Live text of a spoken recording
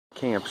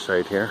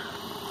campsite here.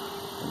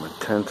 My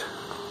tent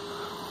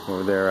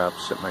over there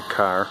opposite my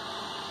car,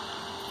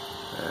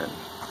 and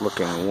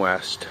looking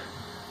west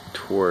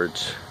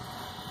towards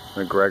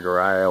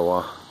McGregor,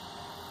 Iowa,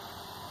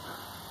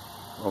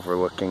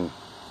 overlooking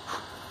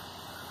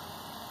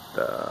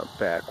the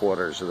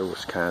backwaters of the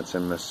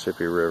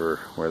Wisconsin-Mississippi River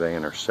where they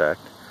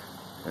intersect.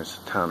 There's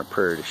the town of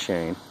Prairie du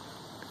Chien.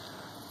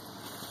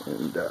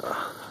 And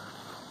I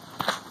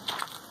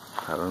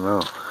don't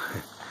know,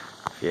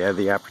 if you have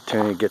the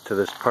opportunity to get to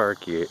this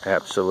park, you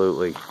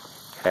absolutely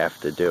have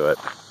to do it.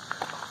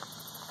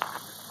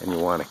 And you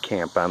want to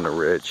camp on the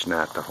ridge,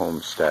 not the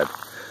homestead.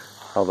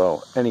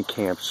 Although any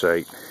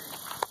campsite,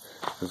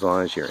 as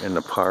long as you're in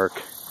the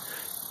park.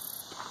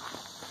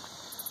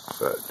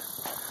 But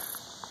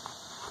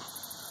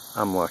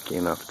I'm lucky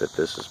enough that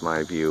this is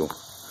my view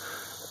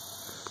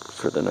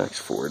for the next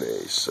 4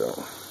 days,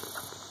 so.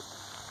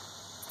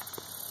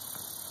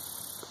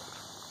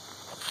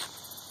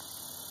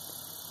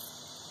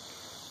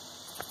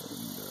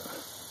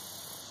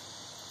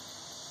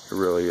 It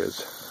really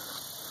is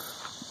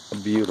a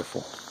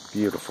beautiful,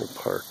 beautiful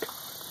park.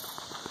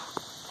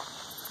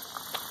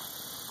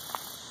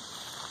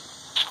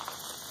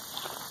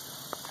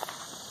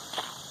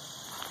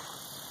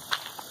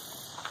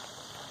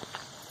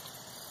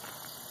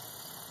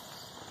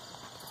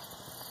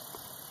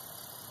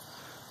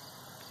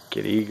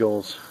 Get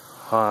eagles,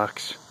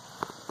 hawks,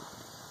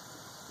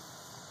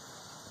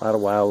 a lot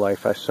of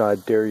wildlife. I saw a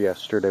deer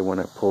yesterday when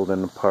I pulled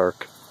in the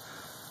park,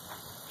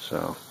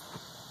 so.